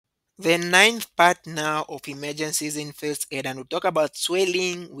The ninth part now of emergencies in first aid, and we'll talk about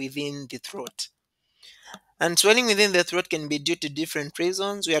swelling within the throat. And swelling within the throat can be due to different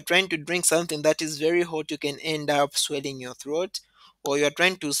reasons. We are trying to drink something that is very hot, you can end up swelling your throat. Or you are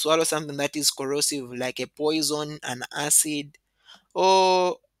trying to swallow something that is corrosive, like a poison, an acid,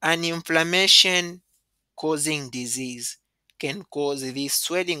 or an inflammation causing disease can cause this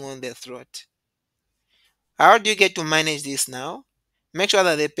swelling on the throat. How do you get to manage this now? Make sure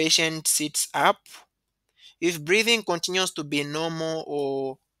that the patient sits up. If breathing continues to be normal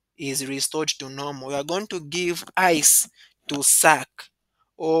or is restored to normal, we are going to give ice to suck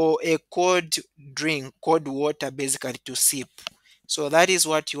or a cold drink, cold water basically to sip. So that is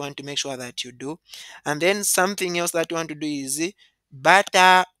what you want to make sure that you do. And then something else that you want to do is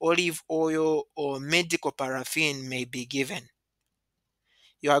butter, olive oil, or medical paraffin may be given.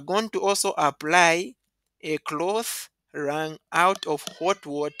 You are going to also apply a cloth wrung out of hot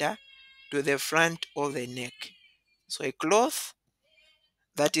water to the front of the neck. So a cloth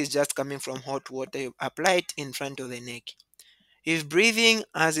that is just coming from hot water, you apply it in front of the neck. If breathing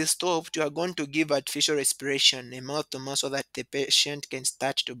has stopped, you are going to give artificial respiration, a mouth to mouth, so that the patient can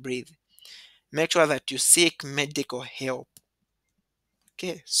start to breathe. Make sure that you seek medical help.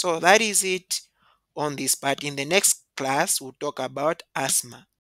 Okay, so that is it on this part. In the next class, we'll talk about asthma.